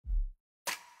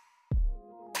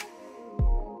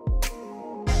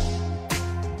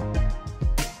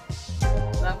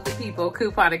people,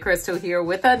 Coupon and Crystle here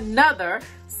with another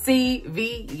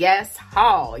CVS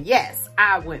haul. Yes,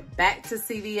 I went back to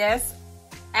CVS.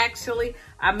 Actually,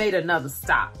 I made another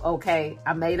stop, okay?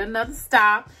 I made another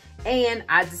stop and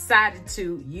I decided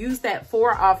to use that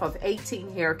 4 off of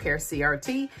 18 hair care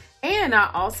CRT. And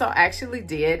I also actually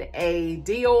did a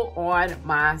deal on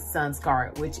my son's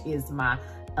card, which is my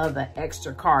other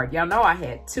extra card. Y'all know I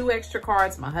had 2 extra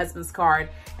cards, my husband's card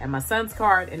and my son's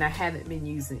card, and I haven't been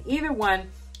using either one,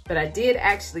 but I did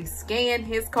actually scan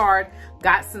his card,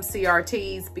 got some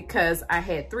CRTs because I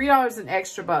had $3 in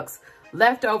extra bucks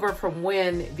left over from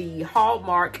when the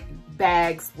Hallmark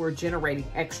bags were generating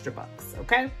extra bucks,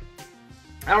 okay?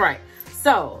 All right,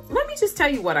 so let me just tell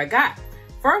you what I got.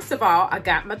 First of all, I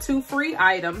got my 2 free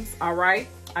items, all right?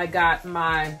 I got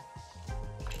my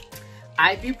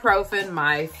ibuprofen,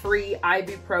 my free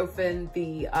ibuprofen,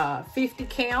 the 50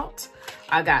 count.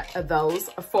 I got those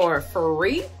for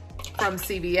free from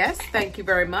CVS. Thank you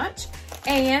very much.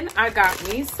 And I got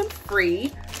me some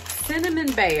free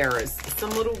cinnamon bears, some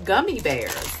little gummy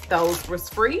bears. Those was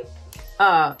free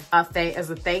as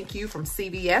a thank you from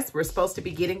CVS. We're supposed to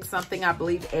be getting something, I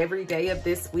believe, every day of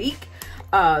this week.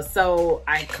 So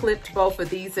I clipped both of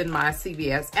these in my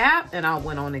CVS app and I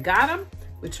went on and got them,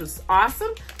 which was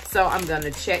awesome. So I'm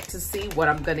gonna check to see what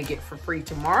I'm gonna get for free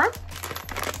tomorrow.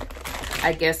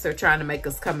 I guess they're trying to make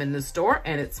us come in the store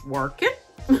and it's working.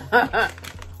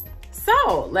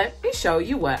 So let me show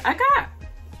you what I got.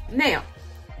 Now,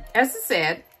 as I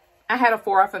said, I had a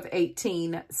 4 off of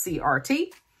 18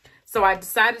 CRT. So I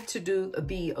decided to do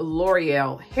the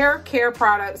L'Oreal hair care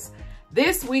products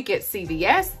this week at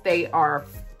CVS. They are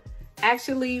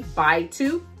actually buy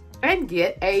 2 and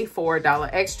get a $4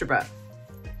 extra buck.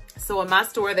 So in my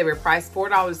store, they were priced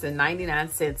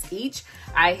 $4.99 each.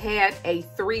 I had a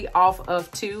 3 off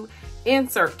of 2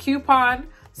 insert coupon.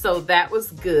 So that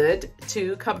was good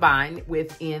to combine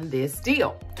within this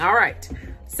deal. All right,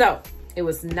 so it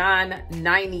was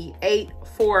 $9.98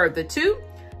 for the 2.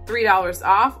 $3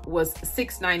 off was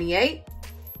 $6.98.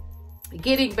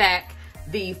 Getting back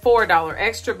the $4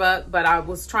 extra buck, but I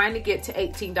was trying to get to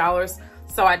 $18.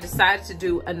 So I decided to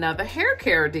do another hair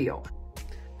care deal.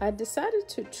 I decided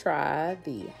to try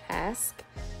the Hask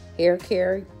hair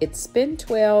care. It's spend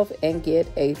 12 and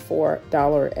get a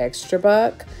 $4 extra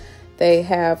buck. They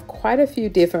have quite a few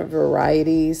different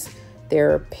varieties.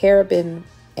 They're paraben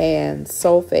and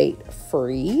sulfate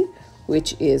free,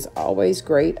 which is always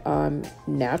great.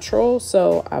 Natural,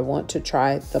 so I want to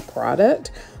try the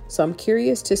product. So I'm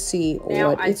curious to see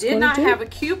what it's going to do. Now, I did not have a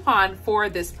coupon for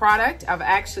this product. I've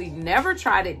actually never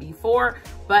tried it before,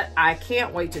 but I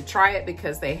can't wait to try it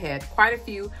because they had quite a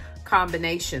few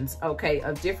combinations, okay,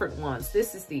 of different ones.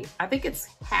 This is the, I think it's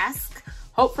Hask.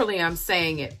 Hopefully I'm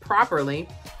saying it properly.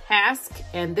 Hask,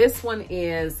 and this one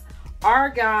is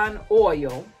argan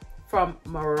oil from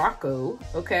Morocco,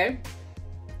 okay?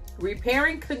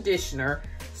 Repairing conditioner,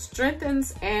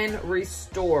 strengthens and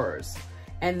restores.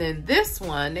 And then this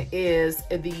one is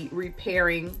the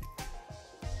repairing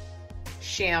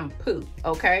shampoo,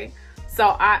 okay? So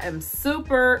I am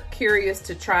super curious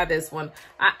to try this one.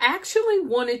 I actually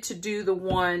wanted to do the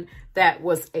one that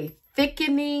was a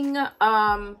thickening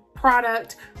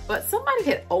product, but somebody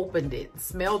had opened it,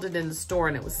 smelled it in the store,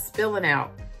 and it was spilling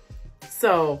out.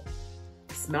 So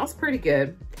it smells pretty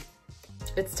good.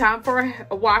 It's time for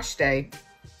a wash day.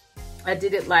 I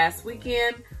did it last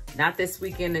weekend. Not this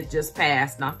weekend that just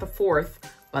passed, not the 4th,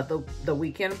 but the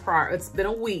weekend prior. It's been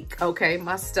a week, okay?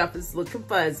 My stuff is looking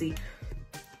fuzzy,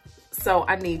 so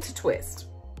I need to twist.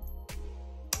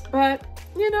 But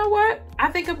you know what? I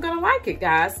think I'm gonna like it,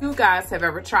 guys. If you guys have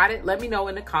ever tried it, let me know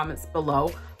in the comments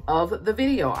below of the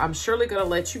video. I'm surely gonna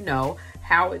let you know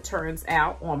how it turns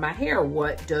out on my hair.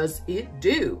 What does it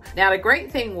do? Now, the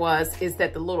great thing is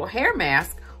that the little hair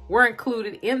masks were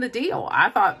included in the deal. I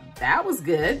thought that was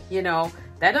good. You know,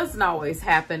 that doesn't always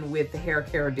happen with the hair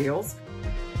care deals.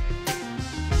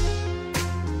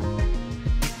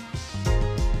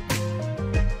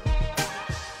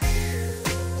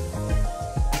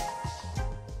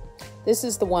 This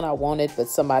is the one I wanted, but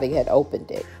somebody had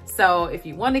opened it. So if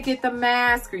you want to get the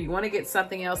mask or you want to get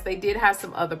something else, they did have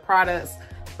some other products,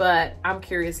 but I'm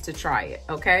curious to try it,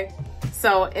 okay?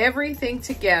 So everything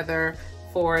together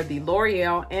for the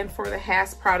L'Oreal and for the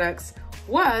Hask products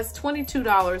was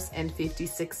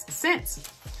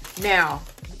 $22.56. Now,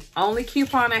 only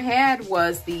coupon I had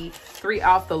was the 3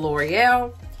 off the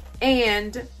L'Oreal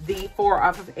and the 4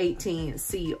 off of 18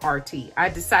 CRT. I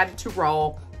decided to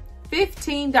roll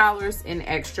 $15 in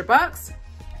extra bucks.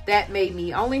 That made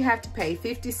me only have to pay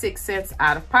 56 cents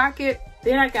out of pocket.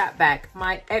 Then I got back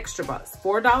my extra bucks,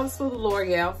 $4 for the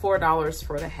L'Oreal, $4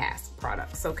 for the Haas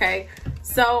products, okay?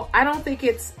 So I don't think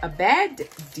it's a bad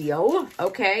deal,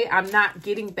 okay? I'm not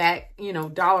getting back, you know,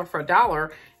 dollar for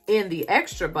dollar in the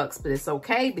extra bucks, but it's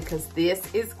okay because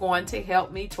this is going to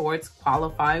help me towards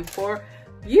qualifying for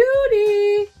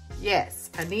beauty. Yes,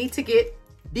 I need to get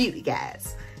beauty,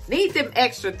 guys. Need them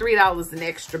extra $3 in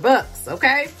extra bucks,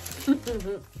 okay?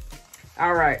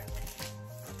 All right.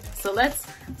 So let's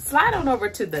slide on over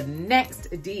to the next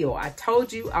deal. I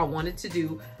told you I wanted to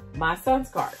do my son's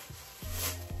card.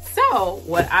 So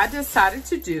what I decided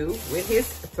to do with his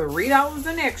 $3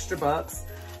 in extra bucks,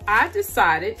 I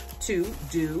decided to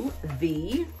do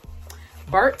the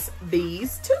Burt's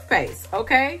Bees toothpaste,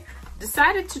 okay?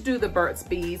 Decided to do the Burt's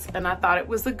Bees, and I thought it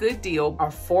was a good deal. Are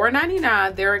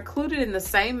 $4.99. They're included in the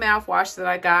same mouthwash that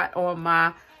I got on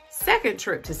my second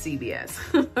trip to CVS.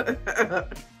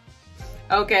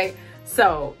 Okay,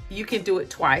 so you can do it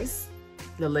twice.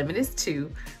 The limit is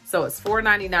 2. So it's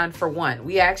 $4.99 for one.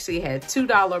 We actually had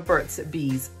 $2 Burt's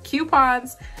Bees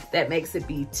coupons. That makes it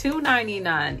be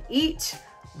 $2.99 each.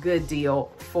 Good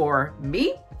deal for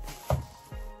me.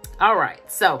 All right,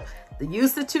 so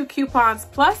use the 2 coupons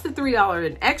plus the $3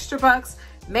 in extra bucks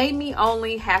made me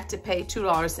only have to pay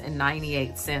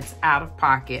 $2.98 out of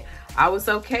pocket. I was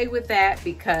okay with that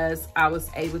because I was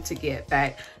able to get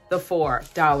back the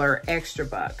 $4 extra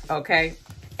buck, okay?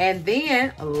 And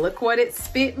then look what it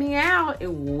spit me out.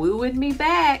 It wooed me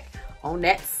back on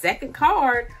that second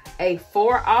card, a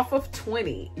 4 off of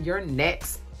 20, your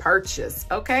next purchase,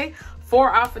 okay?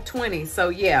 4 off of 20. So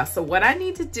yeah, so what I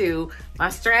need to do, my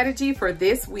strategy for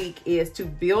this week is to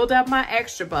build up my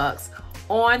extra bucks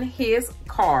on his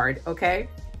card, okay?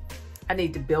 I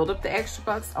need to build up the extra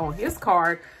bucks on his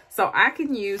card so I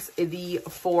can use the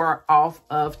 4 off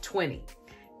of 20.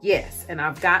 Yes, and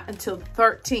I've got until the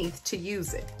 13th to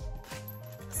use it.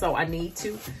 So I need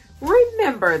to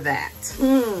remember that.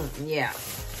 Yeah.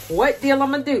 What deal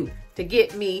I'm gonna do to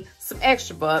get me some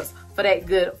extra bucks for that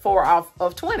good 4 off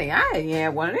of 20? I ain't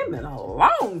had one of them in a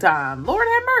long time. Lord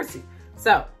have mercy.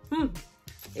 So,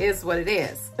 is what it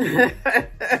is.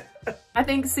 I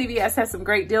think CVS has some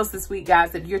great deals this week,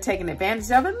 guys. If you're taking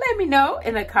advantage of it, let me know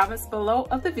in the comments below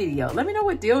of the video. Let me know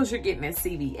what deals you're getting at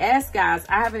CVS, guys.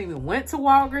 I haven't even went to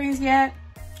Walgreens yet.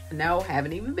 No,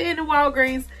 haven't even been to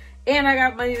Walgreens. And I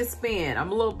got money to spend.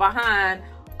 I'm a little behind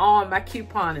on my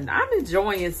couponing. I'm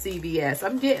enjoying CVS.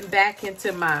 I'm getting back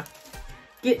into my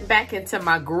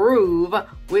groove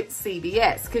with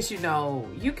CVS, because you know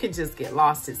you can just get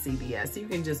lost at CVS. You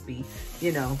can just be,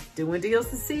 you know, doing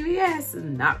deals at CVS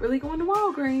and not really going to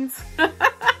Walgreens.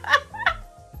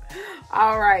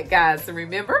 All right, guys, so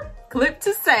remember, clip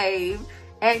to save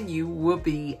and you will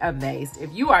be amazed.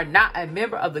 If you are not a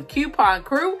member of the coupon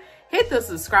crew, hit the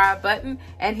subscribe button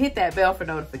and hit that bell for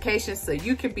notifications so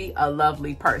you can be a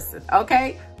lovely person.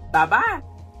 Okay, bye-bye.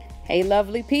 Hey,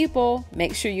 lovely people,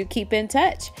 make sure you keep in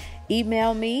touch.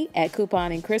 Email me at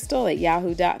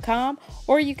couponingcrystle@yahoo.com,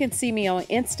 or you can see me on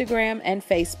Instagram and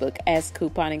Facebook as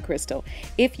Couponing Crystle.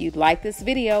 If you like this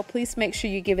video, please make sure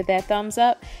you give it that thumbs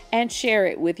up and share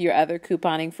it with your other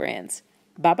couponing friends.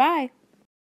 Bye-bye.